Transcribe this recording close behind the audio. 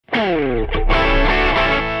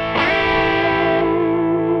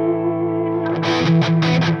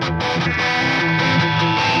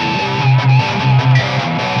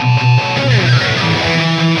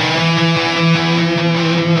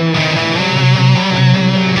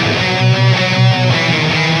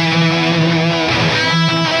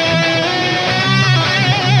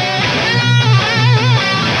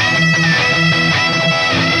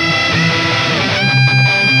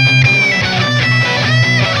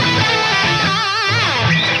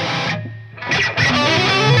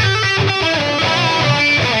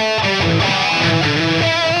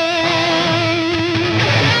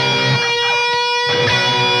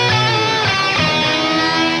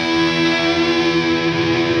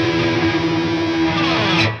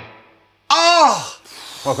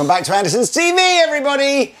Welcome back to Andertons TV,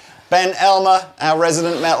 everybody! Ben Elmer, our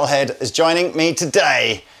resident metalhead, is joining me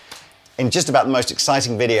today in just about the most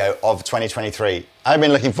exciting video of 2023. I've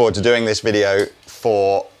been looking forward to doing this video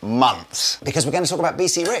for months because we're going to talk about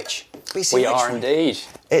bcrich. We are indeed.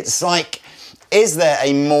 It's like, is there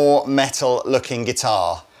a more metal looking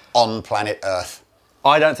guitar on planet Earth?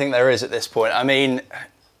 I don't think there is at this point. I mean,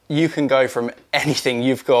 you can go from anything.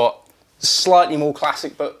 You've got slightly more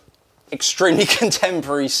classic but extremely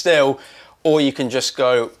contemporary still, or you can just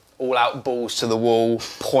go all out balls to the wall,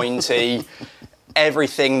 pointy,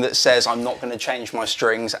 everything that says I'm not going to change my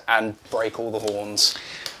strings and break all the horns.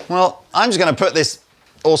 Well, I'm just going to put this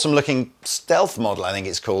awesome looking stealth model, I think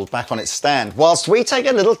it's called, back on its stand, whilst we take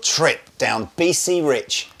a little trip down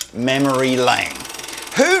bcrich memory lane.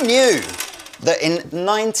 Who knew that in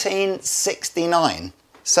 1969,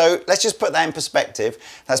 so let's just put that in perspective,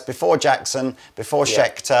 that's before Jackson, before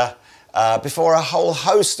Schecter, before a whole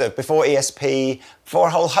host of, before ESP, before a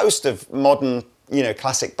whole host of modern, you know,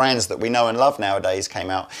 classic brands that we know and love nowadays came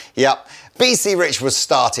out. Yep, bcrich was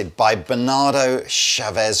started by Bernardo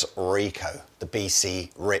Chavez Rico. The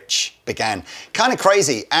bcrich began. Kind of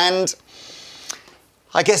crazy, and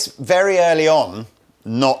I guess very early on,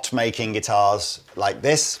 not making guitars like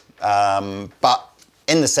this, but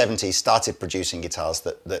in the 70s started producing guitars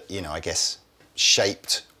that you know, I guess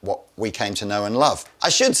shaped what we came to know and love. I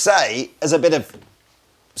should say, as a bit of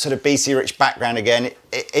sort of bcrich background again,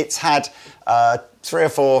 it's had 3 or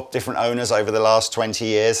 4 different owners over the last 20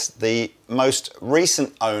 years. The most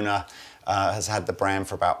recent owner has had the brand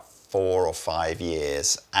for about 4 or 5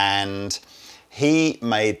 years, and he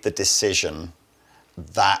made the decision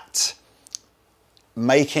that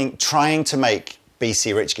trying to make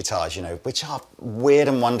bcrich guitars, you know, which are weird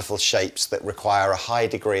and wonderful shapes that require a high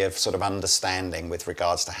degree of sort of understanding with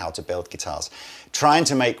regards to how to build guitars. Trying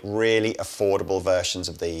to make really affordable versions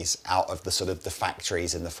of these out of the sort of the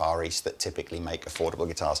factories in the Far East that typically make affordable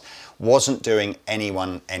guitars wasn't doing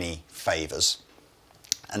anyone any favors.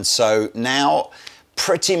 And so now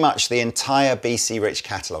pretty much the entire bcrich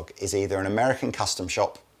catalogue is either an American custom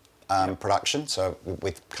shop production, so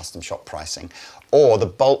with custom shop pricing, or the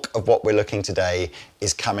bulk of what we're looking today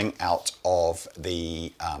is coming out of the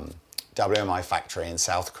WMI factory in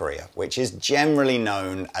South Korea, which is generally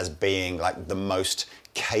known as being like the most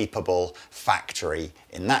capable factory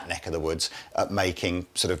in that neck of the woods at making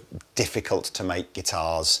sort of difficult to make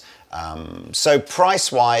guitars. So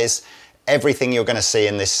price-wise, everything you're going to see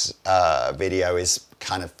in this video is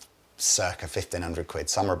kind of circa 1,500 quid.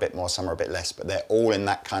 Some are a bit more, some are a bit less, but they're all in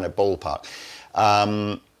that kind of ballpark.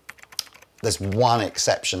 There's one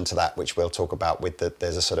exception to that, which we'll talk about with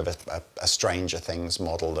there's a sort of a Stranger Things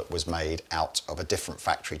model that was made out of a different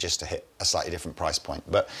factory just to hit a slightly different price point.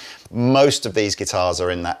 But most of these guitars are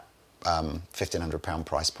in that £1,500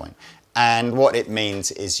 price point. And what it means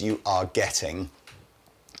is you are getting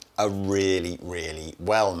a really, really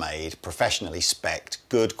well-made, professionally spec'd,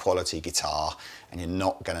 good quality guitar, and you're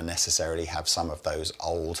not going to necessarily have some of those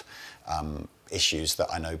old issues that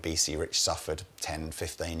I know bcrich suffered 10,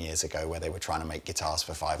 15 years ago, where they were trying to make guitars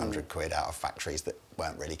for 500 quid out of factories that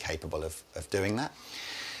weren't really capable of doing that.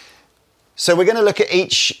 So we're going to look at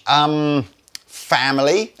each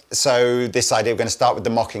family. So this idea, we're going to start with the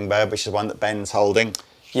Mockingbird, which is one that Ben's holding.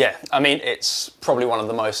 Yeah, I mean, it's probably one of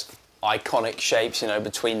the most iconic shapes, you know,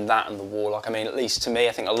 between that and the Warlock. I mean, at least to me,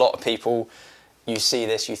 I think a lot of people, you see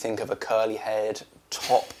this, you think of a curly-haired,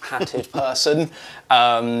 top-hatted person.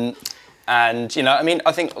 And, you know, I mean,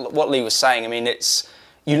 I think what Lee was saying, I mean,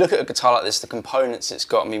 you look at a guitar like this, the components it's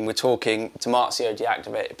got, I mean, we're talking Tomarzio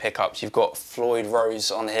deactivated pickups, you've got Floyd Rose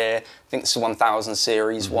on here, I think this is 1000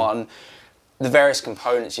 series one. The various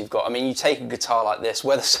components you've got, I mean, you take a guitar like this,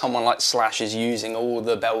 whether someone like Slash is using all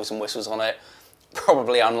the bells and whistles on it,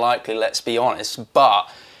 probably unlikely, let's be honest, but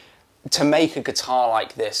to make a guitar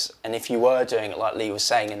like this, and if you were doing it like Lee was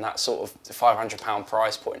saying in that sort of £500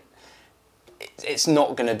 price point, it's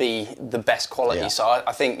not going to be the best quality. Yeah. So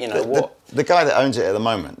I think, you know, the guy that owns it at the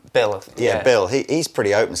moment, Bill. Yeah, Bill. He's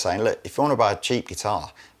pretty open, saying, look, if you want to buy a cheap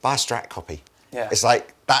guitar, buy a Strat copy. Yeah. It's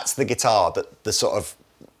like that's the guitar that the sort of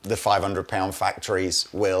the £500 factories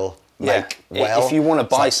will make well. If you want to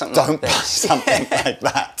buy something don't like buy this. something like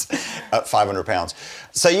that at £500.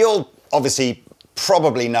 So you'll obviously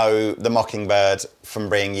probably know the Mockingbird from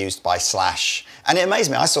being used by Slash, and it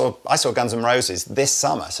amazed me. I saw Guns N' Roses this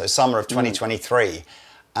summer, so summer of 2023,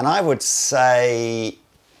 and I would say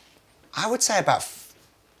about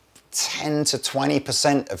 10 to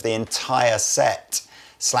 20% of the entire set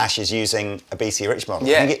Slash is using a bcrich model.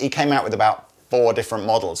 Yeah. I think he came out with about 4 different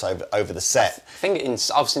models over the set. I think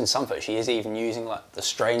I've seen some footage, he is even using like the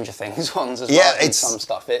Stranger Things ones as Yeah, well in some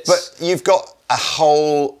stuff. But you've got a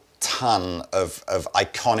whole ton of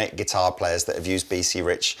iconic guitar players that have used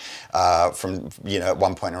bcrich from, you know, at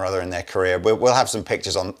one point or other in their career. We'll have some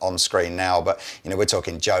pictures on screen now, but, you know, we're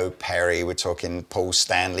talking Joe Perry, we're talking Paul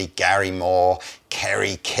Stanley, Gary Moore,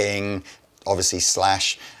 Kerry King, obviously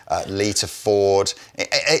Slash, Lita Ford,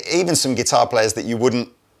 even some guitar players that you wouldn't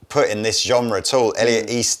put in this genre at all. Elliot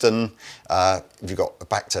Easton, you've got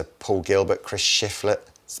back to Paul Gilbert, Chris Shiflett.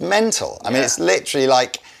 It's mental. I mean, it's literally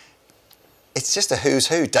like, it's just a who's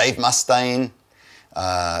who. Dave Mustaine,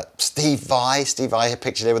 Steve Vai. Steve Vai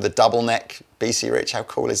pictured here with a double neck bcrich. How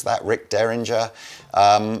cool is that? Rick Derringer.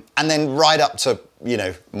 And then right up to, you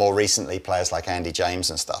know, more recently players like Andy James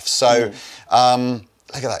and stuff. So look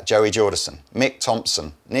at that. Joey Jordison, Mick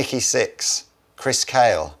Thompson, Nicky Sixx, Chris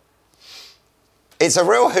Cale. It's a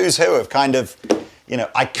real who's who of kind of, you know,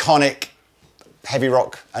 iconic heavy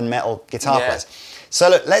rock and metal guitar players. So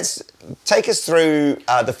look, let's take us through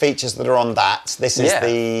the features that are on that. This is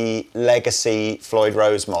the Legacy Floyd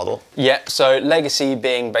Rose model. Yeah, so Legacy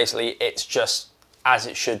being basically, it's just as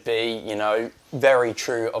it should be, you know, very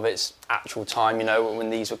true of its actual time, you know, when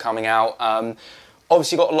these were coming out.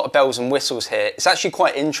 Obviously got a lot of bells and whistles here. It's actually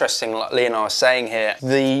quite interesting, like Lee and I were saying here,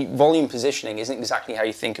 the volume positioning isn't exactly how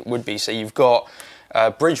you think it would be. So you've got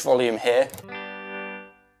bridge volume here,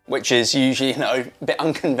 which is usually, you know, a bit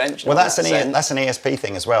unconventional. Well, that's an ESP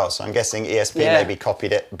thing as well. So I'm guessing ESP maybe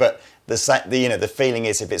copied it, but the feeling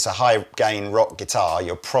is if it's a high gain rock guitar,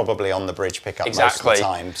 you're probably on the bridge pickup most of the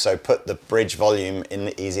time. So put the bridge volume in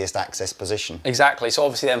the easiest access position. Exactly. So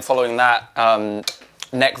obviously then following that,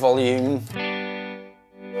 neck volume,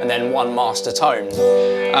 and then one master tone.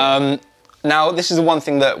 Now this is the one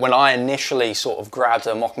thing that when I initially sort of grabbed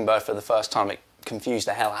a Mockingbird for the first time, it confused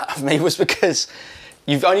the hell out of me, was because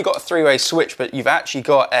you've only got a 3-way switch, but you've actually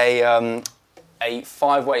got a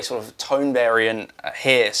 5-way sort of tone variant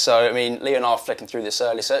here. So, I mean, Lee and I are flicking through this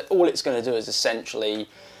earlier, so all it's going to do is essentially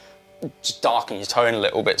just darken your tone a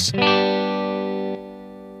little bit. You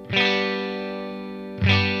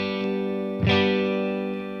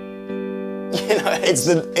know, it's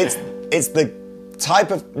the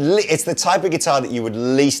type of guitar that you would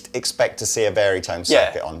least expect to see a varitone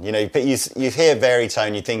circuit on. You know, but you hear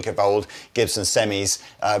varitone, you think of old Gibson semis,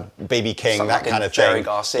 BB King, something that like kind of thing. Jerry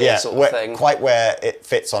Garcia sort of thing. Quite where it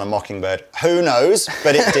fits on a Mockingbird. Who knows?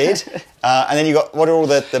 But it did. And then you got, what are all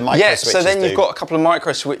the micro switches? So then you've got a couple of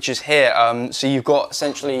micro switches here. So you've got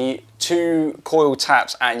essentially 2 coil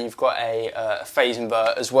taps, and you've got a phase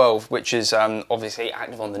invert as well, which is obviously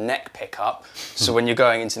active on the neck pickup. So when you're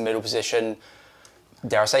going into the middle position,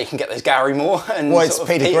 dare I say, you can get those Gary Moore and well, it's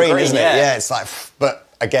Peter Green, isn't it? Yeah, it's like, but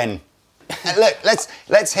again, look,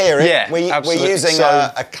 let's hear it. Yeah, we're using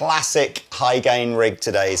a classic high gain rig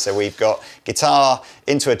today. So we've got guitar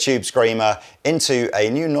into a tube screamer, into a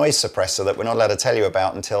new noise suppressor that we're not allowed to tell you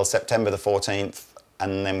about until September the 14th,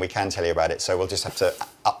 and then we can tell you about it. So we'll just have to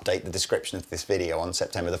update the description of this video on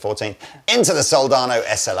September the 14th, into the Soldano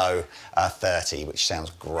SLO 30, which sounds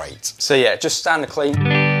great. So yeah, just standard clean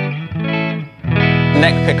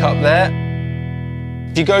neck pickup there.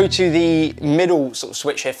 If you go to the middle sort of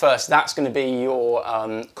switch here first, that's going to be your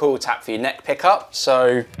coil tap for your neck pickup.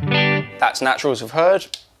 So that's natural, as we've heard.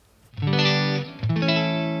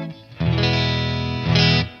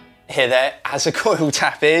 Here there, as a coil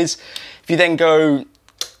tap is. If you then go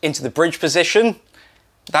into the bridge position,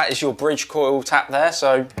 that is your bridge coil tap there.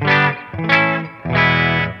 So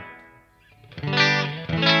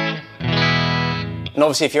and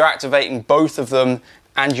obviously if you're activating both of them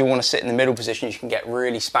and you want to sit in the middle position, you can get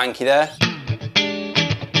really spanky there.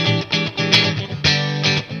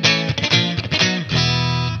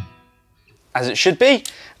 As it should be.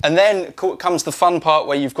 And then comes the fun part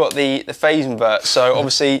where you've got the phase invert. So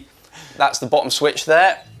obviously that's the bottom switch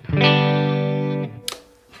there.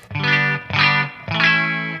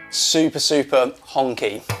 super, super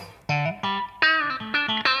honky.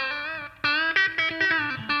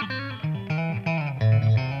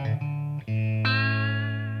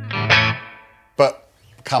 But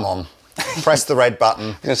come on, press the red button. I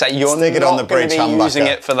was going to say, you're stick it on the bridge not going to be using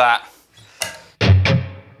humbucker. it for that.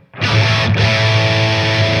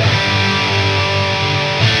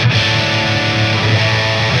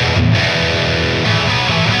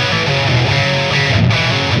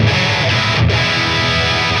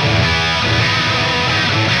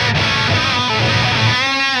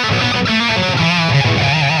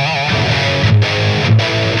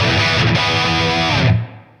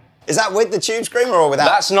 Is that with the tube screamer or without?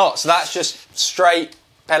 That's not. So that's just straight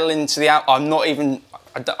pedaling to the out. I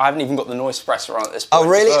haven't even got the noise suppressor on at this point. Oh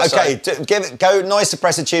really? Well, okay, go noise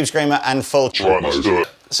suppressor, tube screamer, and full. Right, let's do it.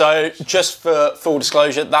 So just for full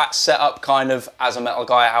disclosure, that's set up kind of as a metal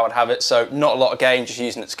guy how I'd have it. So not a lot of gain, just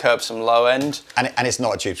using it to curb some low end. And it's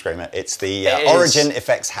not a tube screamer. It's the It Origin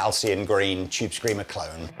Effects Halcyon Green tube screamer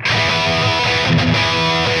clone.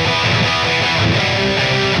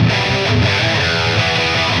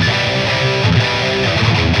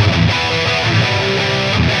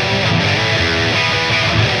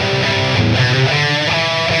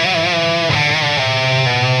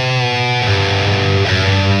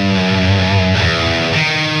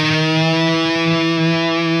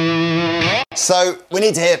 So we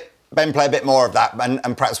need to hear Ben play a bit more of that,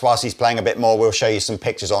 and perhaps whilst he's playing a bit more, we'll show you some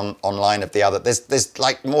pictures online of the other. There's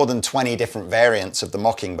like more than 20 different variants of the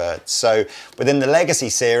Mockingbird. So within the Legacy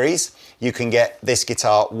series, you can get this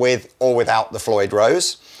guitar with or without the Floyd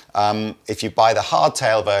Rose. If you buy the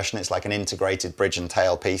hardtail version, it's like an integrated bridge and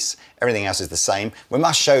tail piece. Everything else is the same. We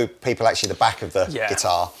must show people actually the back of the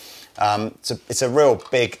guitar. It's a real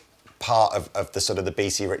big part of the sort of the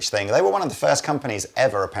BC Rich thing. They were one of the first companies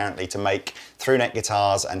ever apparently to make through-neck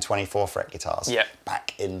guitars and 24-fret guitars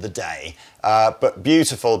back in the day. But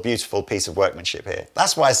beautiful, beautiful piece of workmanship here.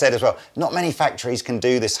 That's why I said as well, not many factories can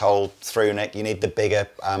do this whole through-neck. You need the bigger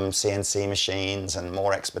CNC machines and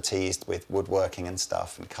more expertise with woodworking and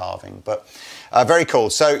stuff and carving. But very cool.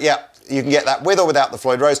 So yeah, you can get that with or without the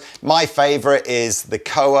Floyd Rose. My favorite is the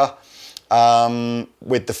Koa.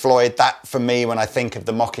 With the Floyd, that for me, when I think of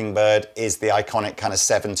the Mockingbird, is the iconic kind of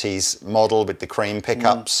 70s model with the cream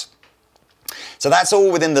pickups. So that's all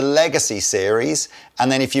within the Legacy series. And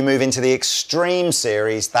then if you move into the Extreme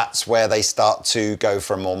series, that's where they start to go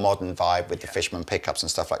for a more modern vibe with the Fishman pickups and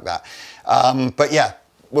stuff like that. But yeah,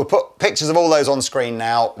 we'll put pictures of all those on screen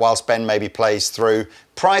now whilst Ben maybe plays through.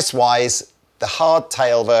 Price-wise, the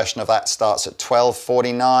hardtail version of that starts at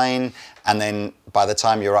 $12.49, and then by the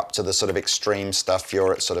time you're up to the sort of extreme stuff,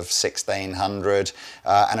 you're at sort of $1,600.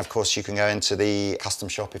 And of course, you can go into the custom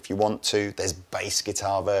shop if you want to. There's bass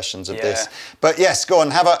guitar versions of this. But yes, go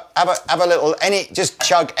on, have a little, just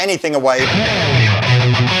chug anything away.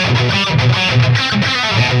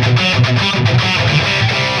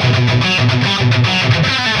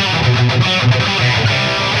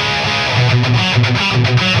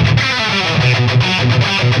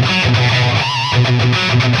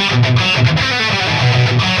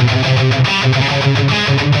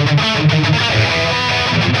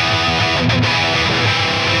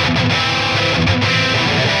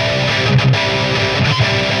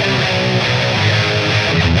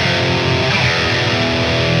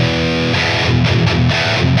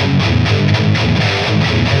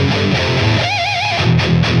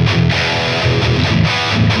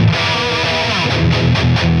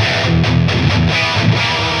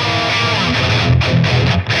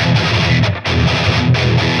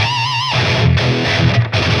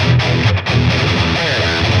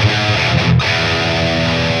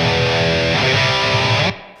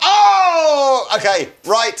 Okay,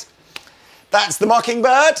 right. That's the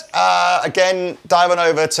Mockingbird. Again, dive on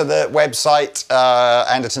over to the website,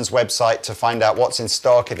 Andertons website, to find out what's in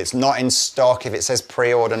stock. If it's not in stock, if it says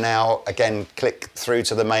pre-order now, again, click through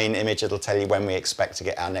to the main image. It'll tell you when we expect to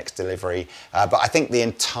get our next delivery. But I think the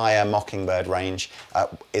entire Mockingbird range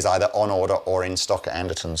is either on order or in stock at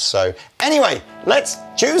Andertons. So anyway, let's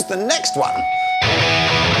choose the next one.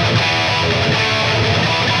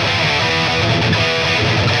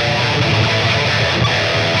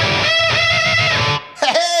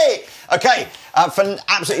 Okay, for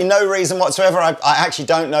absolutely no reason whatsoever, I actually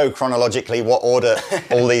don't know chronologically what order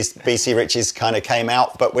all these BC Riches kind of came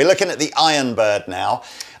out, but we're looking at the Ironbird now.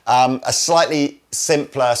 A slightly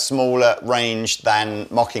simpler, smaller range than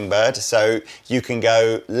Mockingbird, so you can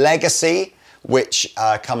go Legacy, which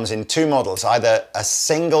comes in 2 models, either a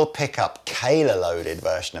single pickup Kahler loaded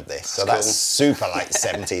version of this, so that's super like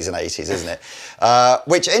 70s and 80s, isn't it?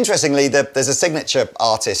 Which interestingly, there's a signature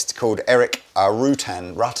artist called Eric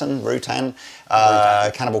Rutan,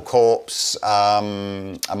 Cannibal Corpse,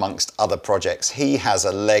 amongst other projects. He has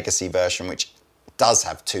a legacy version which does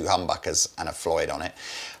have 2 humbuckers and a Floyd on it.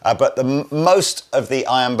 But most of the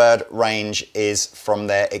Ironbird range is from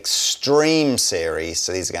their Extreme series.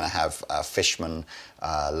 So these are going to have Fishman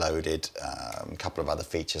loaded, a couple of other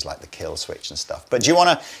features like the kill switch and stuff. But do you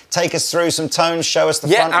want to take us through some tones, show us the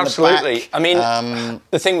front and the back? Yeah, absolutely. I mean,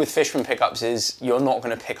 the thing with Fishman pickups is you're not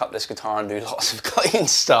going to pick up this guitar and do lots of clean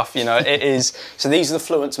stuff, you know. It is, so these are the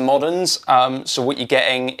Fluence Moderns. So what you're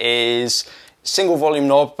getting is single volume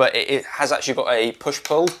knob, but it has actually got a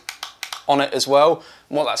push-pull on it as well.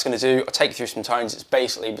 And what that's going to do, I'll take you through some tones. It's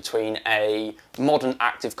basically between a modern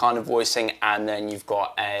active kind of voicing and then you've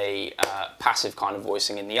got a passive kind of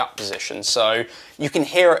voicing in the up position. So you can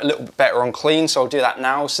hear it a little bit better on clean, so I'll do that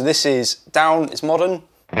now. So this is down, it's modern.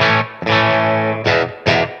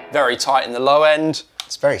 Very tight in the low end.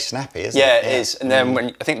 It's very snappy, isn't it? Yeah, it is. And then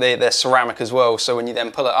when I think they're ceramic as well, so when you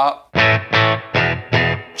then pull it up,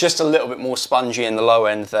 just a little bit more spongy in the low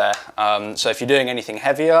end there. So if you're doing anything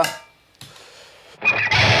heavier,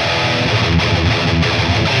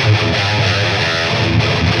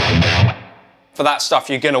 for that stuff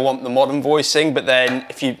you're going to want the modern voicing, but then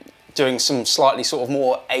if you're doing some slightly sort of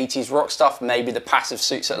more 80s rock stuff, maybe the passive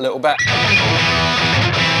suits it a little bit.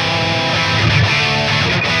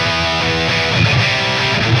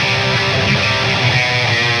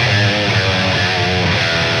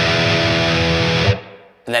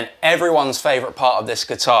 And then everyone's favourite part of this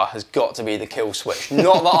guitar has got to be the kill switch.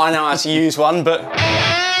 Not that I know how to use one, but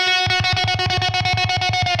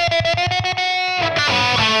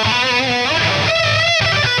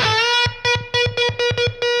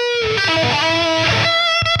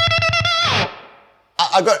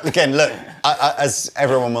I've got, again, look, as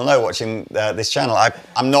everyone will know watching this channel,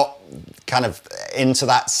 I'm not kind of into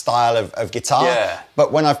that style of guitar. Yeah.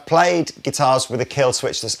 But when I've played guitars with a kill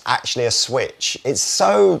switch that's actually a switch, it's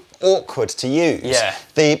so awkward to use. Yeah.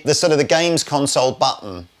 The sort of the games console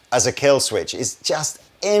button as a kill switch is just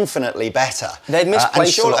infinitely better. They're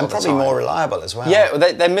misplaced a lot and of the probably time. more reliable as well. Yeah,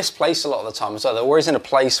 they're misplaced a lot of the time as well. They're always in a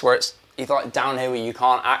place where it's either like down here where you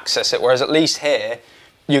can't access it, whereas at least here,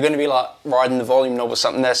 you're going to be like riding the volume knob or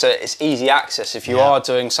something there, so it's easy access if you are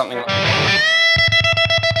doing something like...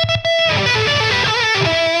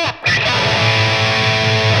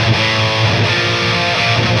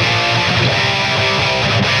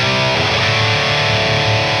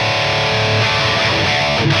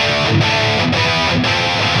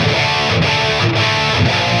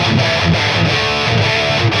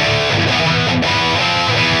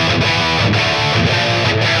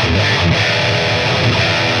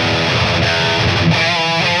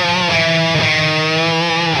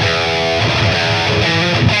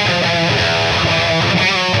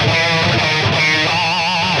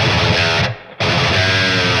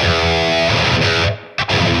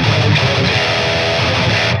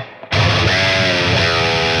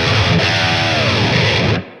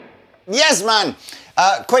 Yes, man.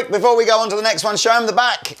 Quick, before we go on to the next one, show him the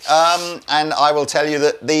back. And I will tell you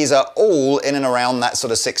that these are all in and around that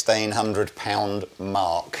sort of £1,600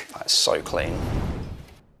 mark. That's so clean.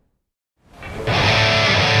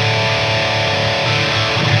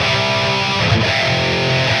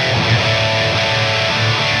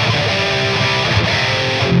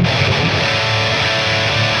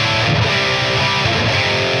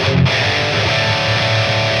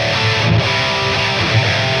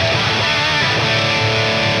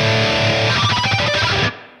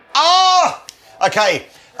 Okay,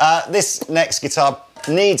 this next guitar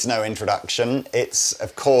needs no introduction. It's,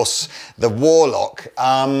 of course, the Warlock.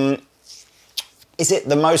 Is it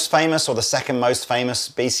the most famous or the second most famous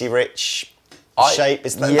bcrich shape?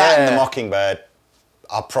 That and the Mockingbird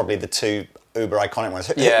are probably the 2 uber iconic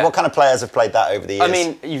ones. Yeah. What kind of players have played that over the years? I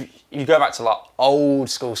mean, you go back to like old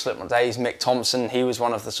school Slipknot days. Mick Thompson, he was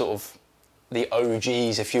one of the sort of the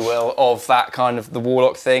OGs, if you will, of that kind of the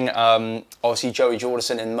Warlock thing. Obviously, Joey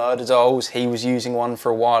Jordison in Murder Dolls, he was using one for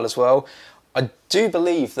a while as well. I do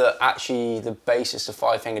believe that actually the bassist of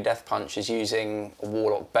Five Finger Death Punch is using a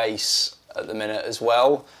Warlock bass at the minute as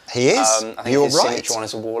well. He is? I think his signature one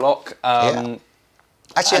is a Warlock. Yeah.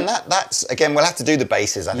 Actually, and that's again, we'll have to do the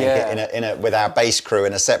basses, I think, with our bass crew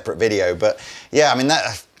in a separate video. But yeah, I mean,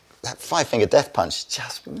 that Five Finger Death Punch,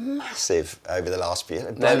 just massive over the last few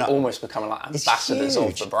years. They're almost becoming like ambassadors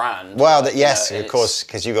of the brand. Well, yes, of course,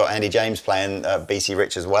 because you've got Andy James playing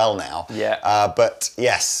bcrich as well now. Yeah. But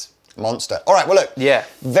yes, Monster. All right, well, look. Yeah.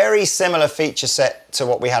 Very similar feature set to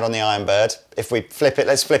what we had on the Ironbird. If we flip it,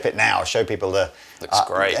 let's flip it now, show people the... Looks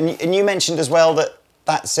great. And you mentioned as well that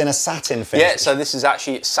that's in a satin finish. Yeah, so this is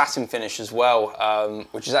actually satin finish as well,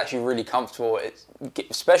 which is actually really comfortable.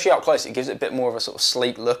 Especially up close, it gives it a bit more of a sort of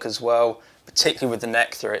sleek look as well, particularly with the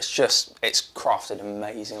neck through. It's crafted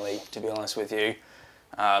amazingly, to be honest with you.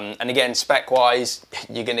 And again, spec-wise,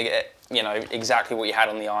 you're going to get, you know, exactly what you had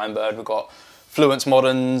on the Ironbird. We've got Fluence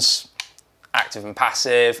Moderns, active and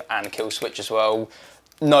passive, and a kill switch as well.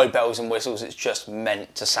 No bells and whistles, it's just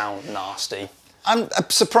meant to sound nasty. I'm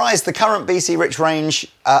surprised the current BC Rich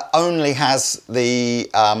range only has the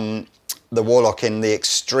Warlock in the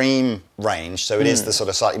extreme range, so it is the sort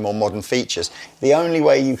of slightly more modern features. The only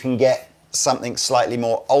way you can get something slightly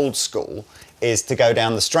more old school is to go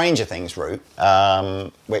down the Stranger Things route,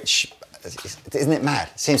 which, isn't it mad?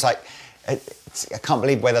 It seems like, I can't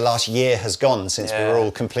believe where the last year has gone since we were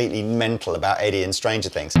all completely mental about Eddie and Stranger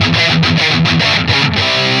Things.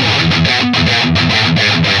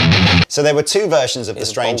 So there were two versions of the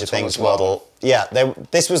Stranger Things model. Yeah,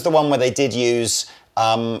 this was the one where they did use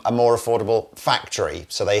a more affordable factory.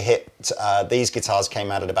 So they hit, these guitars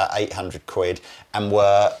came out at about 800 quid and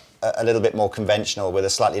were a little bit more conventional with a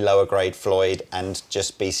slightly lower grade Floyd and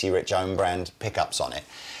just BC Rich own brand pickups on it.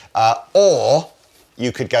 Or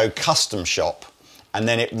you could go custom shop, and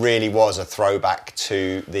then it really was a throwback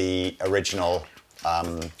to the original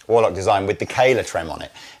Warlock design with the Kayla trem on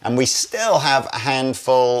it. And we still have a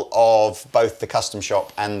handful of both the custom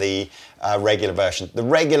shop and the regular version. The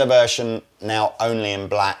regular version now only in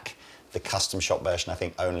black, the custom shop version I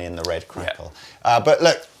think only in the red crackle. Yeah. But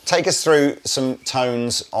look, take us through some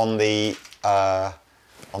tones on the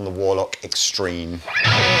Warlock Extreme.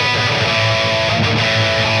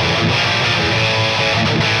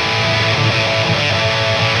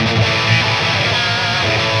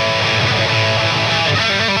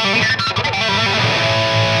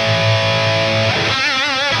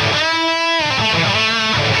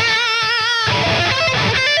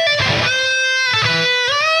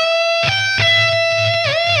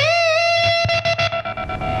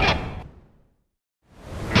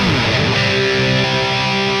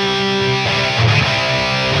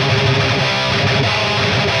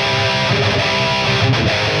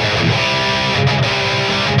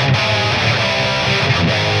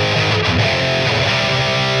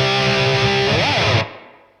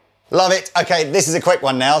 Love it. Okay, this is a quick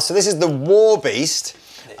one now. So this is the Warbeast.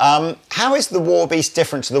 How is the Warbeast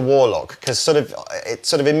different to the Warlock? Because it's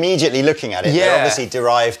sort of immediately looking at it, they're obviously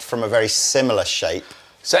derived from a very similar shape.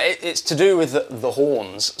 So it's to do with the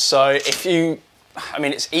horns. So if you, I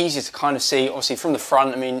mean, it's easy to kind of see, obviously from the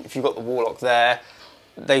front, I mean, if you've got the Warlock there,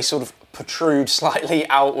 they sort of protrude slightly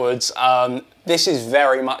outwards. This is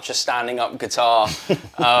very much a standing up guitar.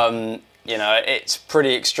 You know, it's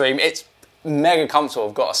pretty extreme. It's mega comfortable,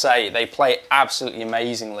 I've got to say. They play absolutely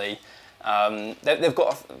amazingly. They've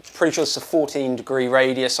got, pretty sure it's a 14-degree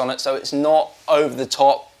radius on it, so it's not over the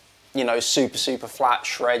top, you know, super flat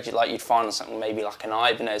shred like you'd find on something maybe like an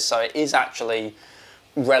Ibanez. So it is actually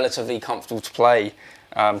relatively comfortable to play,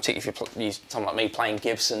 particularly if you're someone like me playing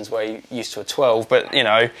Gibsons where you're used to a 12, but you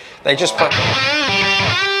know, they just play.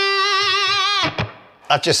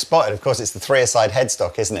 I've just spotted, of course, it's the 3-a-side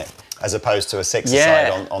headstock, isn't it? As opposed to a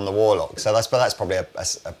 6-a-side on the Warlock. So that's probably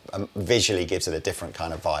visually gives it a different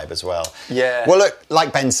kind of vibe as well. Yeah. Well, look,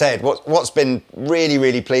 like Ben said, what's been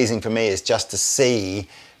really pleasing for me is just to see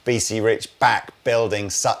BC Rich back building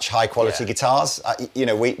such high quality guitars. You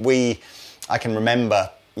know, I can remember,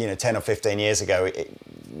 you know, 10 or 15 years ago,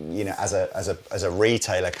 you know, as a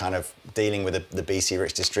retailer, kind of dealing with the BC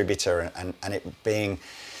Rich distributor and it being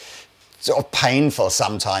sort of painful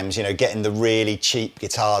sometimes, you know, getting the really cheap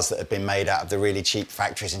guitars that have been made out of the really cheap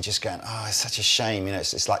factories and just going, oh, it's such a shame, you know,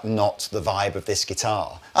 it's like not the vibe of this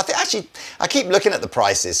guitar. I think actually, I keep looking at the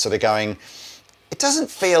prices, sort of going, it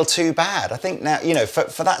doesn't feel too bad. I think now, you know,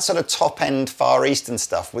 for that sort of top end Far Eastern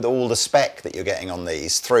stuff with all the spec that you're getting on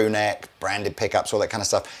these, through neck, branded pickups, all that kind of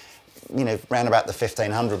stuff, you know, round about the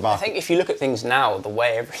 1,500 mark. I think if you look at things now, the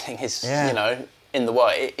way everything is, you know, in the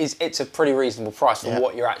world, it's a pretty reasonable price for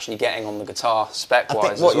what you're actually getting on the guitar spec-wise. I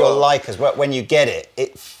think what you'll like is when you get it,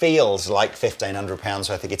 it feels like £1,500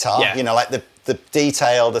 worth of guitar. Yeah. You know, like the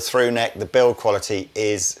detail, the through neck, the build quality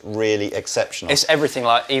is really exceptional. It's everything,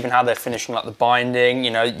 like even how they're finishing like the binding,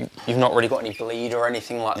 you know, you've not really got any bleed or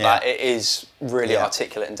anything like that. It is really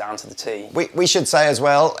articulate and down to the T. We should say as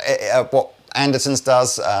well, what Andertons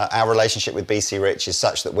does, our relationship with bcrich is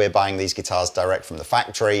such that we're buying these guitars direct from the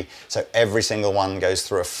factory. So every single one goes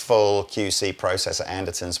through a full QC process at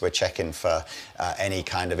Andertons. We're checking for any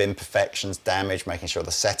kind of imperfections, damage, making sure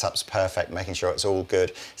the setup's perfect, making sure it's all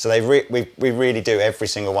good. So we really do. Every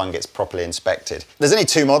single one gets properly inspected. There's only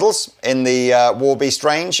 2 models in the Warbeast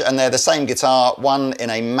range, and they're the same guitar, one in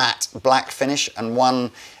a matte black finish and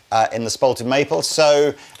one in the spalted maple.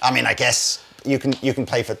 So, I mean, I guess you can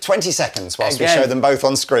play for 20 seconds whilst we show them both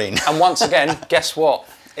on screen. And once again, guess what?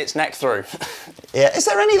 It's neck through. Yeah, is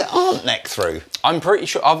there any that aren't neck through? I'm pretty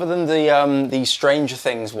sure, other than the Stranger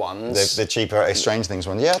Things ones. The cheaper Stranger Things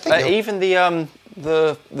one, yeah. I think even the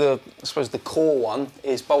I suppose the core one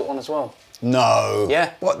is bolt on as well. No.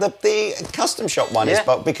 Yeah. What, the custom shop one is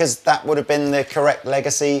bolt, because that would have been the correct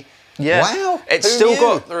legacy. Yeah. Wow. It's still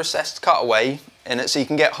got the recessed cutaway in it, so you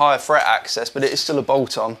can get higher fret access, but it is still a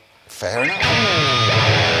bolt on. Fair enough.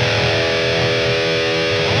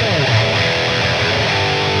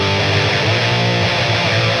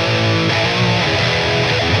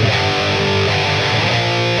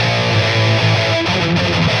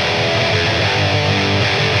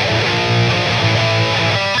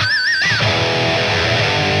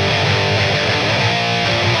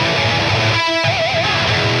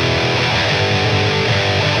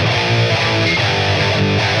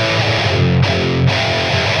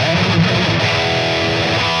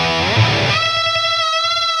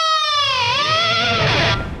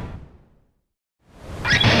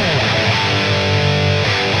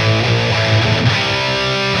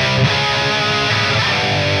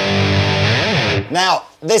 Now,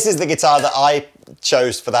 this is the guitar that I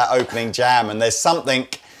chose for that opening jam, and there's something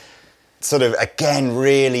sort of, again,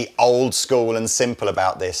 really old school and simple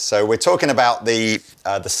about this. So we're talking about the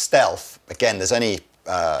Stealth. Again, there's only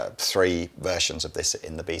 3 versions of this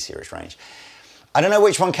in the bcrich range. I don't know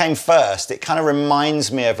which one came first. It kind of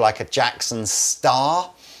reminds me of like a Jackson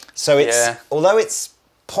Star. So it's, although it's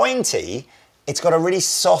pointy, it's got a really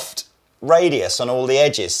soft radius on all the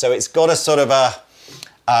edges. So it's got a sort of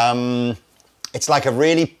a, it's like a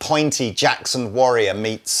really pointy Jackson Warrior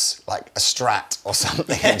meets like a Strat or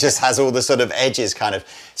something. It just has all the sort of edges kind of,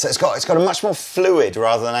 so it's got a much more fluid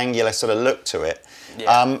rather than angular sort of look to it.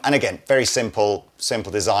 Yeah. And again, very simple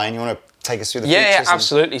design. You want to take us through the features? Yeah,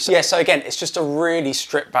 absolutely. So again, it's just a really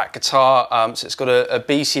stripped back guitar. So it's got a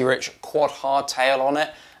bcrich quad hardtail on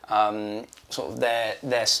it. Sort of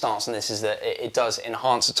their stance on this is that it does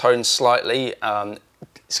enhance the tone slightly.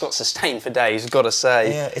 It's got sustain for days, got to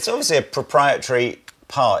say. Yeah, it's obviously a proprietary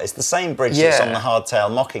part. It's the same bridge that's on the hardtail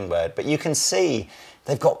Mockingbird, but you can see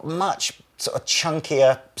they've got much sort of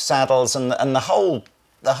chunkier saddles, and the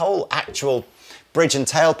whole actual bridge and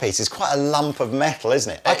tailpiece is quite a lump of metal,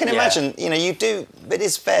 isn't it? I can imagine, you know, it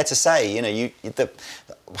is fair to say, you know,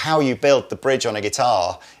 how you build the bridge on a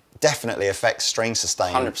guitar definitely affects string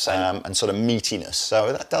sustain 100%. And sort of meatiness.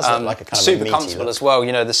 So that does look like a kind of super meaty comfortable look as well.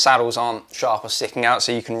 You know, the saddles aren't sharp or sticking out,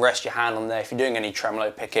 so you can rest your hand on there. If you're doing any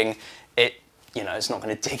tremolo picking, it's not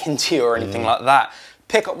going to dig into you or anything like that.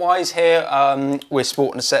 Pickup wise here, we're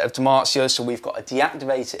sporting a set of Damasio, so we've got a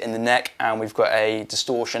deactivator in the neck and we've got a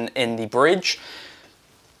distortion in the bridge.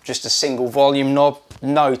 Just a single volume knob,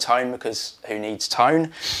 no tone because who needs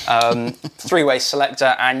tone? 3-way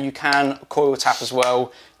selector, and you can coil tap as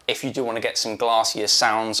well if you do want to get some glassier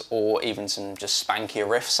sounds or even some just spankier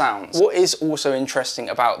riff sounds. What is also interesting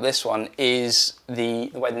about this one is the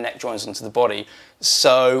way the neck joins onto the body.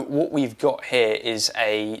 So what we've got here is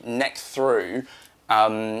a neck through.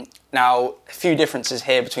 Now, a few differences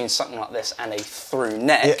here between something like this and a through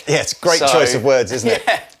neck. Yeah, it's a great choice of words, isn't it?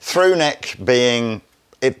 Through neck being,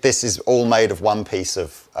 this is all made of one piece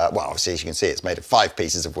of, well, obviously, as you can see, it's made of 5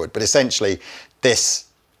 pieces of wood, but essentially this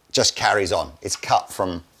just carries on. It's cut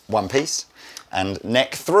from one piece, and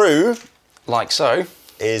neck through, like so,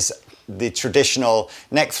 is the traditional.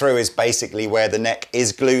 Neck through is basically where the neck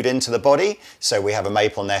is glued into the body. So we have a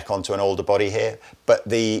maple neck onto an alder body here, but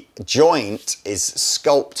the joint is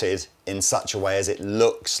sculpted in such a way as it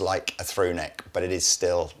looks like a through neck, but it is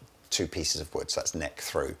still 2 pieces of wood, so that's neck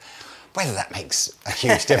through. Whether that makes a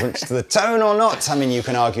huge difference to the tone or not, I mean, you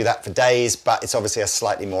can argue that for days, but it's obviously a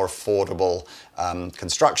slightly more affordable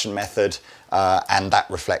construction method, and that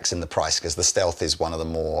reflects in the price because the Stealth is one of the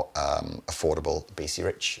more affordable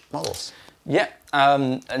bcrich models. Yeah,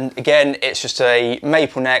 and again, it's just a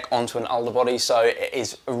maple neck onto an alder body, so it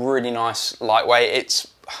is a really nice lightweight.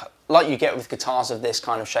 It's like you get with guitars of this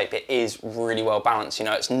kind of shape, it is really well balanced. You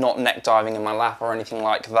know, it's not neck diving in my lap or anything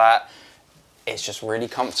like that. It's just really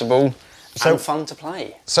comfortable and fun to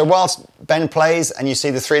play. So whilst Ben plays and you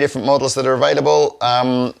see the 3 different models that are available,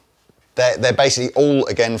 they're basically all,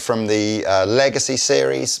 again, from the Legacy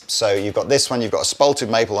series. So you've got this one, you've got a spalted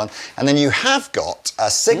maple one, and then you have got a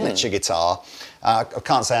signature guitar. I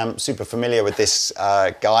can't say I'm super familiar with this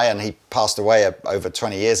guy, and he passed away over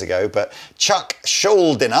 20 years ago, but Chuck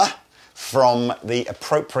Schuldiner from the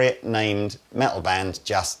appropriate named metal band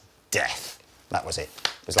Just Death. That was it.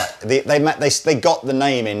 It was like they got the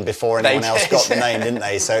name in before anyone else got the name, didn't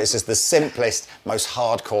they? So it's just the simplest, most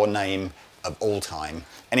hardcore name of all time.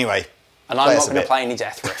 Anyway, and I'm not going to play any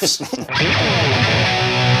death riffs.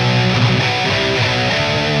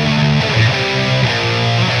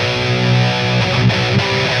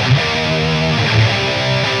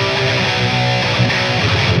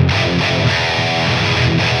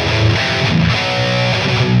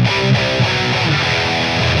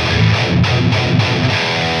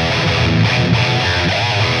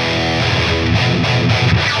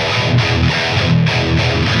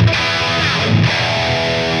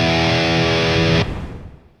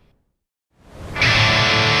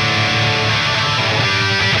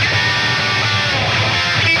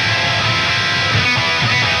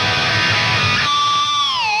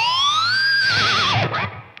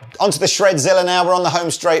 Onto the Shredzilla now. We're on the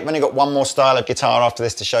home straight. We've only got one more style of guitar after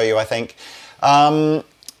this to show you, I think.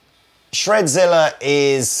 Shredzilla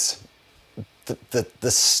is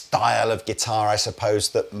the style of guitar, I suppose,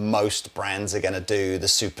 that most brands are going to do, the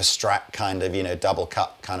super strat kind of, you know, double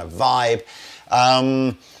cut kind of vibe.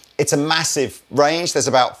 It's a massive range. There's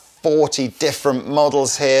about 40 different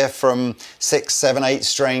models here, from 6, 7, 8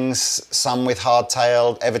 strings, some with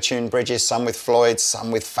hardtailed Evertune bridges, some with Floyds,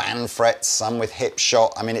 some with fan frets, some with hip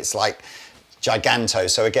shot. I mean, it's like giganto.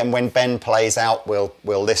 So again, when Ben plays out, we'll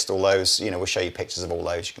list all those, you know, we'll show you pictures of all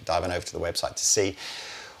those. You can dive on over to the website to see.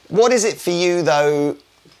 What is it for you, though,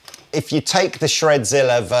 if you take the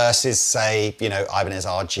Shredzilla versus, say, you know, Ibanez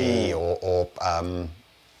RG or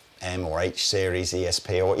M or H series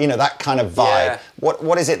ESP, or, you know, that kind of vibe. Yeah.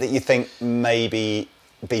 What is it that you think maybe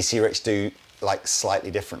bcrich do like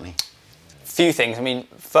slightly differently? Few things. I mean,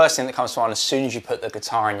 first thing that comes to mind, as soon as you put the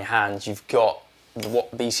guitar in your hands, you've got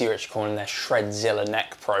what bcrich are calling their Shredzilla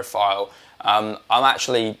neck profile.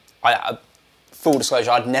 Full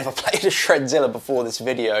disclosure, I'd never played a Shredzilla before this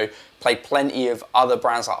video. Played plenty of other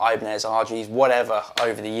brands like Ibanez, RGs, whatever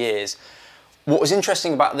over the years. What was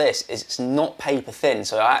interesting about this is it's not paper thin,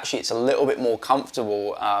 so actually it's a little bit more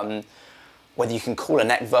comfortable. Whether you can call a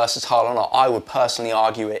neck versatile or not, I would personally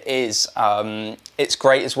argue it is. It's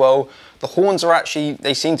great as well. The horns are actually,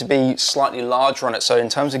 they seem to be slightly larger on it, so in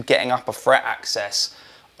terms of getting upper fret access,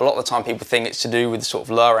 a lot of the time people think it's to do with the sort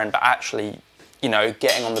of lower end, but actually, you know,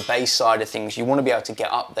 getting on the bass side of things, you want to be able to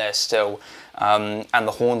get up there still. And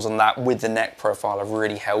the horns on that with the neck profile are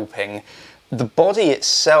really helping. The body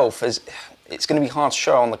itself is, it's going to be hard to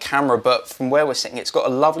show on the camera, but from where we're sitting, it's got a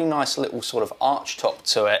lovely, nice little sort of arch top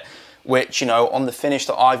to it, which, you know, on the finish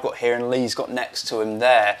that I've got here and Lee's got next to him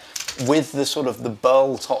there, with the sort of the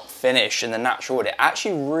burl top finish and the natural wood, it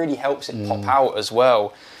actually really helps it pop out as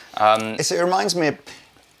well. It reminds me of,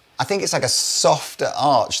 I think it's like a softer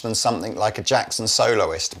arch than something like a Jackson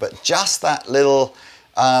Soloist, but just that little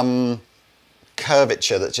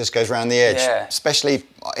curvature that just goes around the edge, especially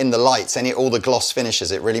in the lights, all the gloss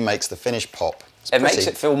finishes, it really makes the finish pop. It makes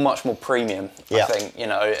it feel much more premium, I think, you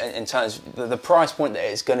know, in terms of the price point that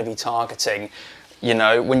it's going to be targeting. You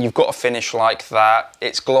know, when you've got a finish like that,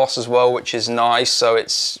 it's gloss as well, which is nice, so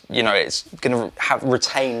it's, you know, it's going to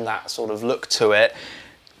retain that sort of look to it.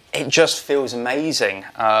 It just feels amazing.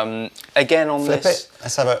 Again, on Flip this... it.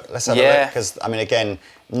 Let's have a look, because, I mean, again,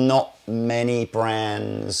 not many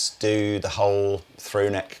brands do the whole through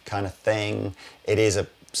neck kind of thing. It is a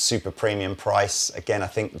super premium price. Again, I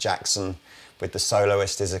think Jackson with the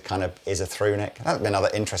Soloist is a through neck. That'd be another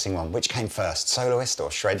interesting one. Which came first, Soloist or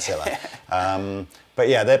Shredzilla? But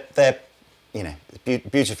yeah, they're you know,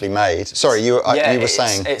 beautifully made. Sorry, you were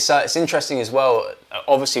saying. It's interesting as well.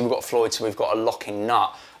 Obviously, we've got Floyd, so we've got a locking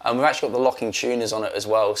nut. And we've actually got the locking tuners on it as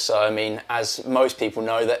well. So, I mean, as most people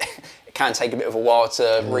know, that it can take a bit of a while to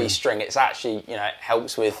restring. It's actually, you know, it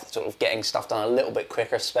helps with sort of getting stuff done a little bit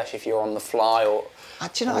quicker, especially if you're on the fly or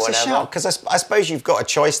do you know, that's a shout, because I suppose you've got a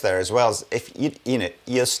choice there as well. If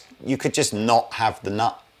you could just not have the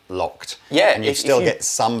nut locked, and you'd still get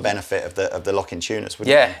some benefit of the locking tuners,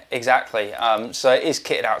 wouldn't you? Yeah, exactly. So it is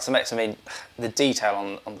kitted out to max. I mean, the detail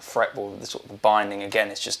on the fretboard, the sort of the binding, again,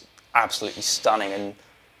 it's just absolutely stunning and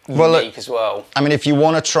unique as well. I mean, if you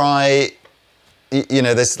want to try, you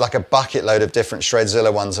know, there's like a bucket load of different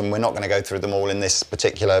Shredzilla ones, and we're not going to go through them all in this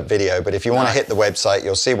particular video, but if you want to hit the website,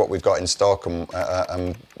 you'll see what we've got in stock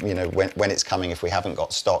and you know, when it's coming if we haven't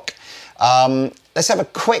got stock. Let's have a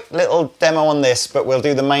quick little demo on this, but we'll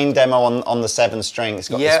do the main demo on the 7-string. It's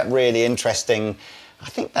got this really interesting, I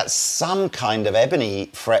think that's some kind of ebony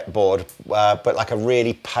fretboard, but like a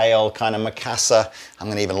really pale kind of Mikasa. I'm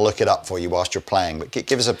going to even look it up for you whilst you're playing, but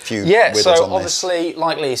give us a few withers on this. Obviously,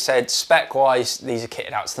 like Lee said, spec-wise, these are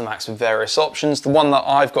kitted out to the max with various options. The one that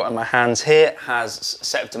I've got in my hands here has a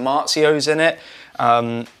set of Damarcios in it.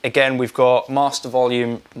 Again, we've got master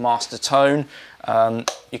volume, master tone.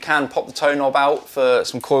 You can pop the tone knob out for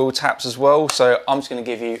some coil taps as well, so I'm just going to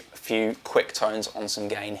give you a few quick tones on some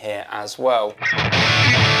gain here as well.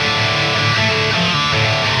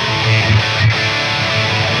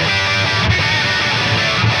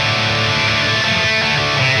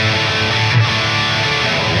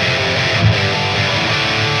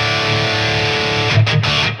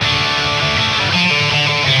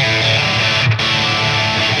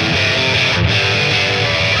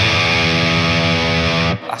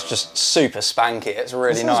 Just super spanky. It's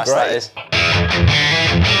really nice. Great. That is.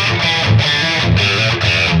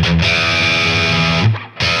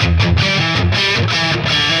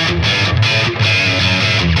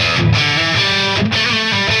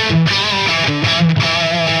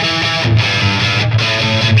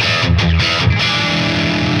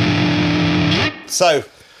 So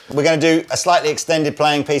we're going to do a slightly extended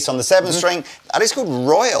playing piece on the 7-string. That is called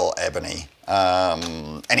Royal Ebony.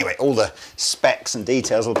 Anyway, all the specs and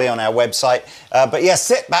details will be on our website. But yeah,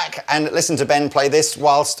 sit back and listen to Ben play this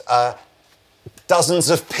whilst dozens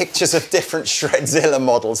of pictures of different Shredzilla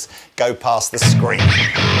models go past the screen.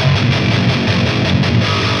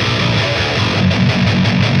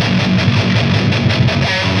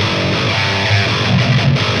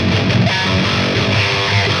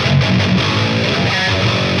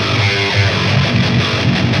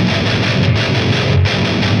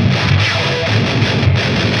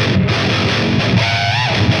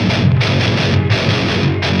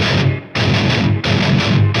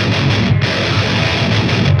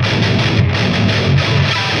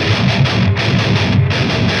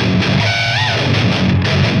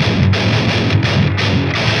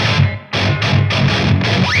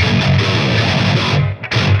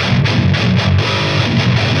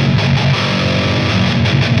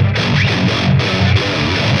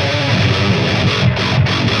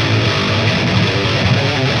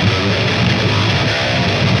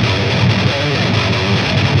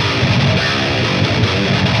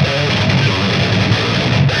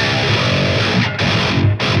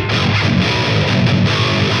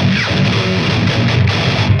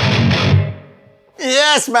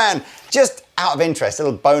 Yes, man. Just out of interest, a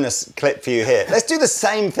little bonus clip for you here. Let's do the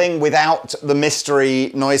same thing without the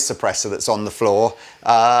mystery noise suppressor that's on the floor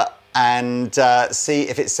and see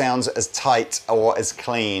if it sounds as tight or as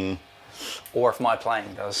clean. Or if my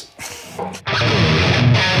playing does.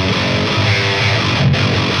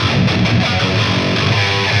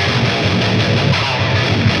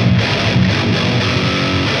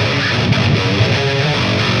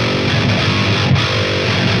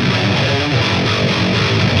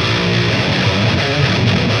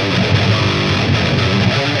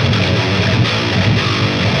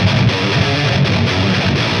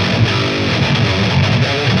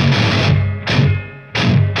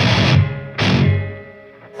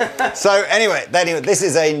 So anyway, this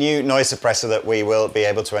is a new noise suppressor that we will be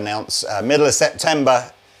able to announce middle of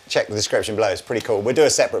September. Check the description below, it's pretty cool. We'll do a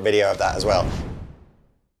separate video of that as well.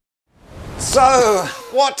 So,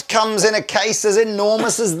 what comes in a case as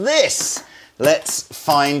enormous as this? Let's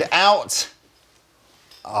find out.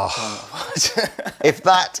 Oh, if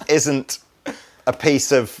that isn't a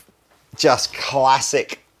piece of just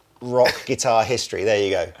classic rock guitar history, there you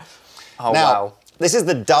go. Oh, now, wow. This is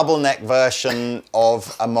the double neck version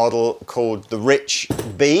of a model called the Rich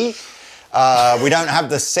B. We don't have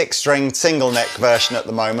the 6-string single neck version at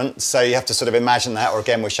the moment, so you have to sort of imagine that, or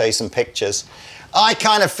again, we'll show you some pictures. I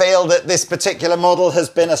kind of feel that this particular model has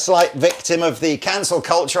been a slight victim of the cancel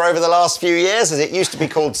culture over the last few years, as it used to be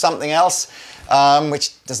called something else,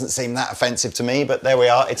 which doesn't seem that offensive to me, but there we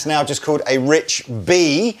are. It's now just called a Rich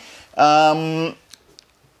B. And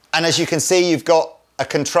as you can see, you've got a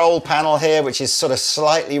control panel here, which is sort of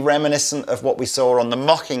slightly reminiscent of what we saw on the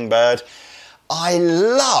Mockingbird. I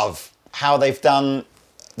love how they've done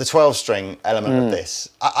the 12-string element of this.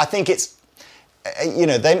 I think it's, you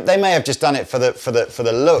know, they may have just done it for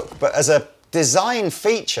the look, but as a design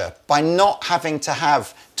feature, by not having to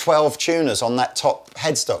have 12 tuners on that top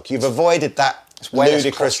headstock, you've avoided that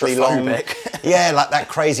ludicrously long, yeah, like that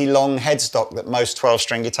crazy long headstock that most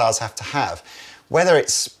 12-string guitars have to have. Whether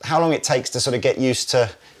it's how long it takes to sort of get used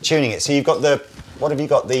to tuning it. So you've got the, what have you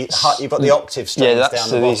got? You've got the octave strings down the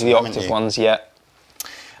bottom. Yeah, these are the octave ones, yeah.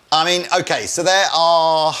 I mean, okay, so there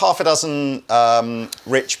are half a dozen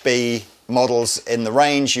Rich B models in the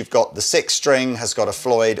range. You've got the 6-string, has got a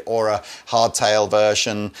Floyd or a hardtail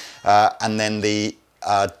version, and then the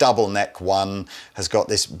double neck one has got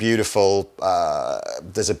this beautiful,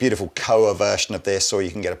 there's a beautiful Koa version of this, or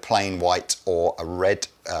you can get a plain white or a red,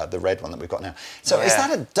 the red one that we've got now. So is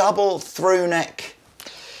that a double through neck?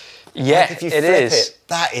 Yeah, like if you flip it,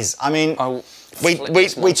 that is, I mean,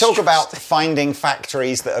 we talk about finding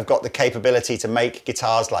factories that have got the capability to make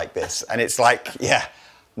guitars like this, and it's like, yeah,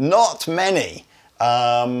 not many.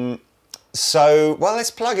 So, well,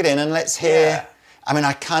 let's plug it in and let's hear. Yeah. I mean,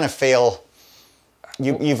 I kind of feel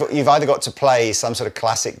you've either got to play some sort of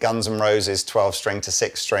classic Guns N' Roses 12-string to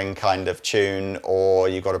 6-string kind of tune, or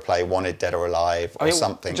you've got to play Wanted Dead or Alive or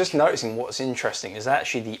something. Just noticing what's interesting is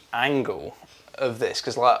actually the angle of this,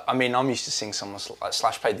 because like, I mean, I'm used to seeing someone like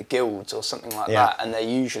Slash play the Guilds or something like that, and they're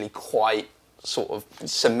usually quite sort of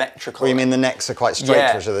symmetrical. Well, you mean the necks are quite straight,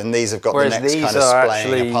 rather than these have got the necks kind of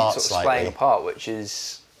splaying apart sort of slightly. Splaying apart, which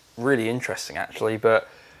is really interesting actually. But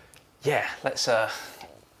yeah, let's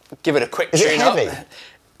give it a quick tune. Is it heavy?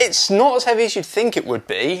 It's not as heavy as you'd think it would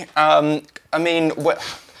be. I mean,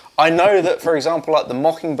 I know that, for example, like the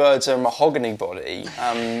Mockingbirds are a mahogany body.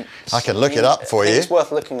 I can look it up for you. It's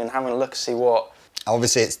worth looking and having a look to see what.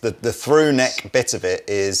 Obviously, it's the through neck bit of it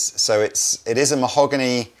is, so it is a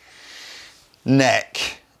mahogany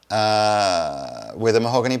neck with a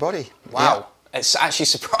mahogany body. Wow. Yeah. It's actually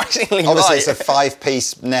surprisingly Obviously, light. it's a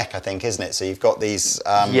 5-piece neck, I think, isn't it? So you've got these,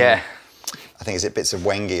 I think is it bits of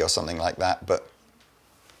Wengi or something like that, but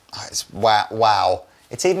it's wow.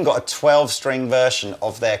 It's even got a 12-string version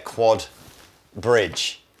of their quad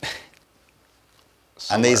bridge.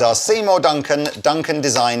 And these are Seymour Duncan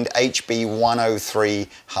designed HB 103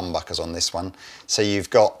 humbuckers on this one. So you've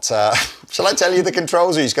got, shall I tell you the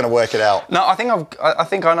controls, or are you just going to work it out? No, I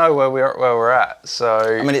think I know where we're at. So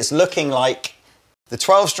I mean, it's looking like the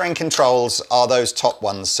 12-string controls are those top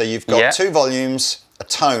ones. So you've got 2 volumes, a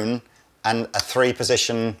tone, and a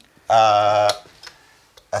 3-position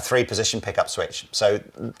pickup switch. So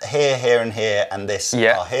here, and here, and this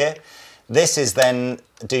are here. This is then,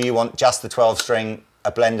 do you want just the 12-string,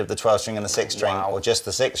 a blend of the 12-string and the 6-string, or just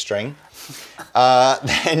the 6-string?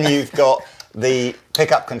 Then you've got the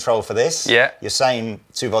pickup control for this. Yeah. Your same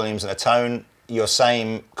 2 volumes and a tone, your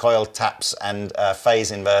same coil taps and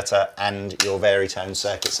phase inverter, and your varitone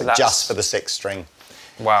circuit. So just for the 6-string.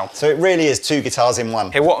 Wow. So it really is 2 guitars in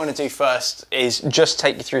one. Hey, what I'm going to do first is just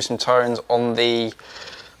take you through some tones on the, I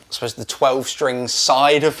suppose, the 12-string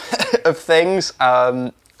side of things.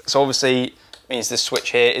 So obviously means this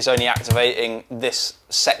switch here is only activating this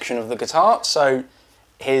section of the guitar. So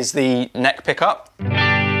here's the neck pickup.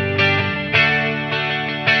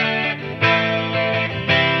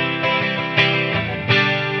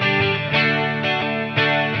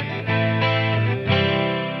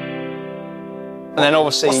 And then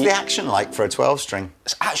obviously, what's the action like for a 12-string?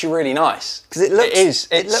 It's actually really nice because it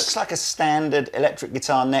looks like a standard electric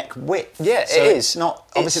guitar neck width. Yeah, so it is. It's not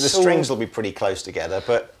obviously the strings will be pretty close together,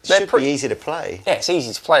 but it should be easy to play. Yeah, it's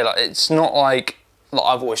easy to play. Like it's not like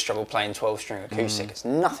I've always struggled playing 12-string acoustic. It's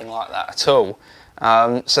nothing like that at all.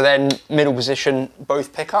 So then middle position,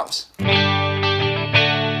 both pickups.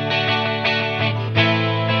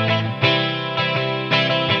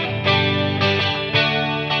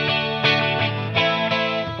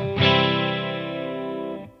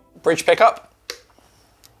 Bridge pickup.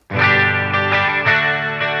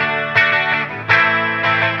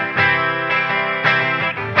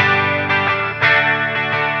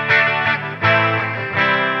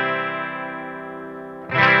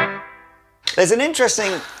 There's an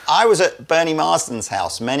interesting, I was at Bernie Marsden's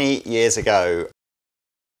house many years ago.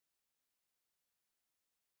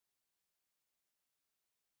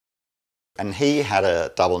 And he had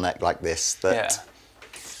a double neck like this that,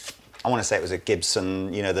 I want to say it was a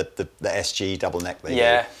Gibson, you know, the SG double neck they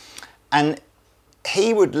do. And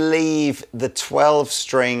he would leave the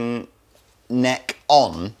 12-string neck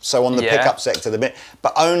on, so on the pickup sector,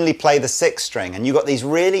 but only play the 6-string. And you got these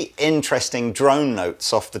really interesting drone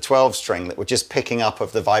notes off the 12-string that were just picking up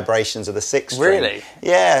of the vibrations of the 6-string. Really?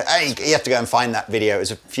 Yeah, you have to go and find that video. It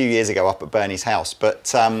was a few years ago up at Bernie's house,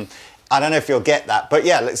 but I don't know if you'll get that, but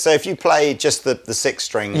yeah, so if you play just the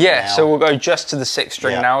 6-string now. So we'll go just to the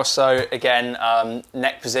 6-string now. So again,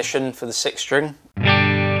 neck position for the 6-string.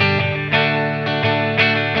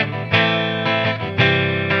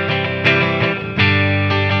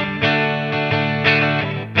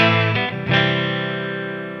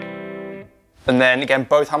 And then again,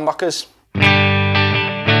 both humbuckers.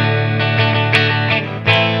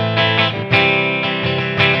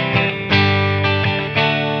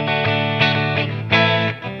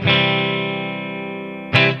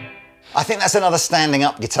 think that's another standing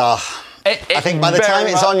up guitar. I think by the very time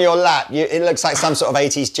it's much- on your lap, it looks like some sort of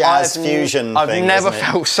 80s jazz fusion I've thing. never doesn't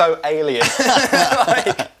it? felt so alien.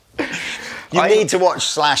 You need to watch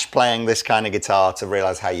Slash playing this kind of guitar to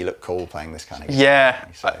realise how you look cool playing this kind of guitar. Yeah,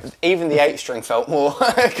 So. even the 8-string felt more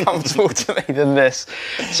comfortable to me than this.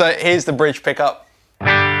 So here's the bridge pickup.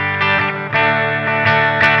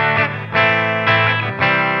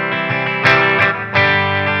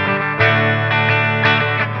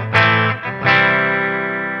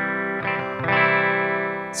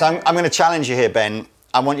 So I'm going to challenge you here, Ben.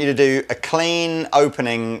 I want you to do a clean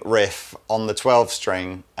opening riff on the 12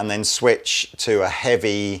 string and then switch to a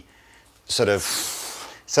heavy sort of,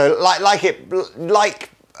 so like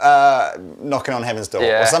Knocking on Heaven's Door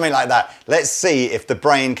or something like that. Let's see if the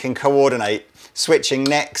brain can coordinate switching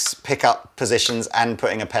necks, pickup positions and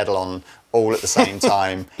putting a pedal on all at the same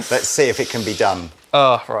time. Let's see if it can be done.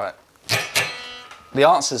 Oh, right. The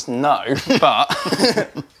answer's no,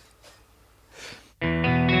 but...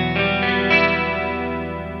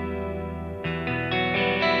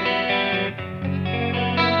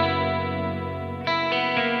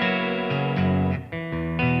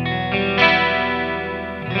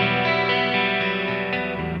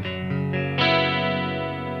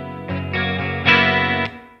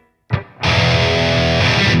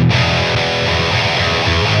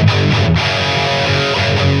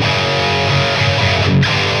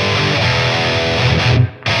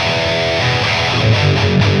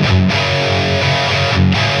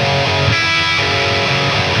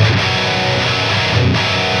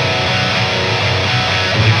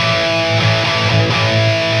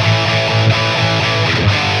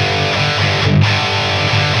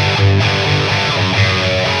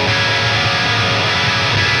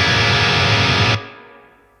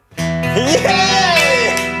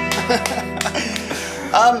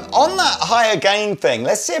 On that higher gain thing,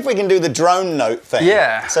 let's see if we can do the drone note thing.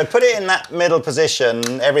 Yeah. So put it in that middle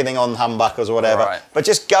position, everything on humbuckers or whatever, Right. but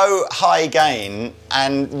just go high gain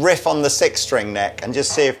and riff on the 6-string neck and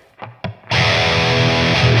just see if...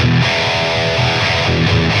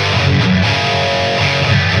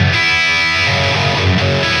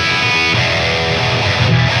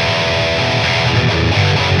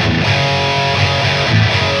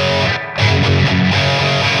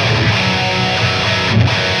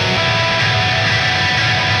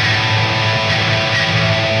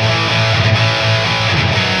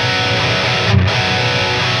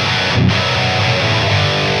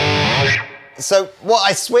 So what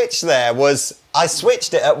I switched there was, I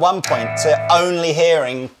switched it at one point to only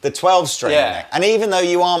hearing the 12-string neck. And even though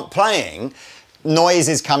you aren't playing, noise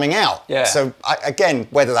is coming out. Yeah. So again,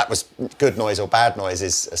 whether that was good noise or bad noise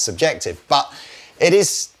is subjective, but it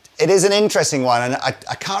is an interesting one. And I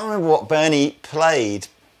can't remember what Bernie played.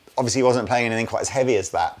 Obviously he wasn't playing anything quite as heavy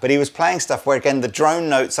as that, but he was playing stuff where, again, the drone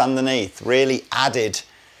notes underneath really added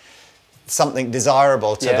something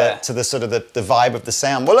desirable to the sort of the vibe of the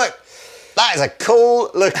sound. Well, look, that is a cool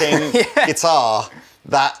looking guitar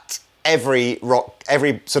that every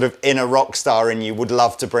sort of inner rock star in you would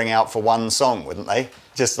love to bring out for one song, wouldn't they?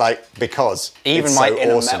 Just like, because Even it's my so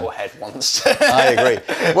inner awesome. metalhead wants. I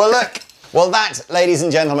agree. Well, look, that, ladies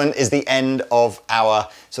and gentlemen, is the end of our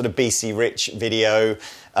sort of BC Rich video.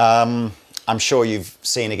 I'm sure you've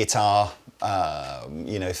seen a guitar,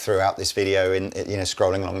 you know, throughout this video,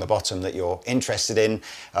 scrolling along the bottom that you're interested in,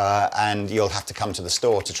 and you'll have to come to the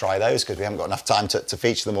store to try those because we haven't got enough time to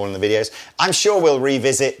feature them all in the videos. I'm sure we'll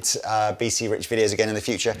revisit BC Rich videos again in the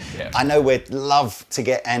future. Yeah. I know we'd love to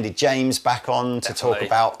get Andy James back on to talk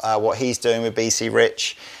about what he's doing with BC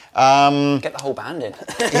Rich. Get the whole band in.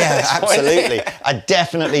 Yeah, absolutely. I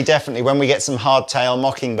definitely, when we get some hardtail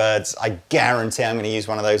Mockingbirds, I guarantee I'm going to use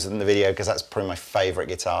one of those in the video because that's probably my favourite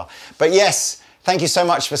guitar. But yes, thank you so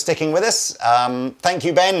much for sticking with us. Thank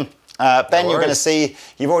you, Ben. Ben, you're going to see,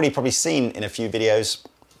 you've already probably seen in a few videos.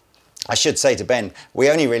 I should say to Ben, we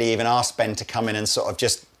only really even asked Ben to come in and sort of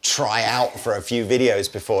just try out for a few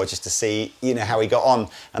videos before, just to see, you know, how he got on,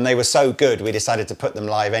 and they were so good we decided to put them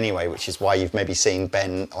live anyway, which is why you've maybe seen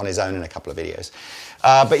Ben on his own in a couple of videos.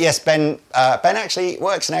 But yes, Ben actually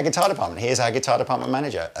works in our guitar department. He is our guitar department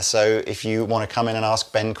manager, so if you want to come in and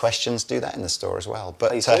ask Ben questions, do that in the store as well. But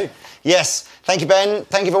Please do. yes, thank you, Ben,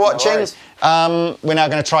 thank you for watching. We're now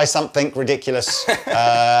going to try something ridiculous,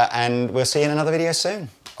 and we'll see you in another video soon.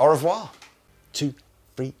 Au revoir. 2,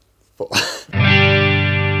 3, 4.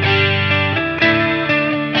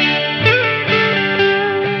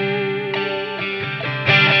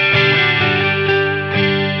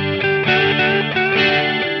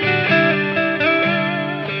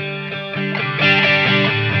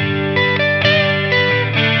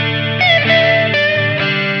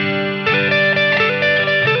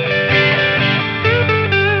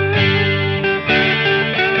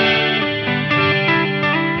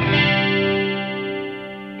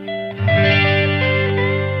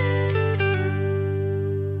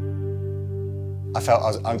 felt I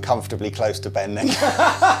was uncomfortably close to bending.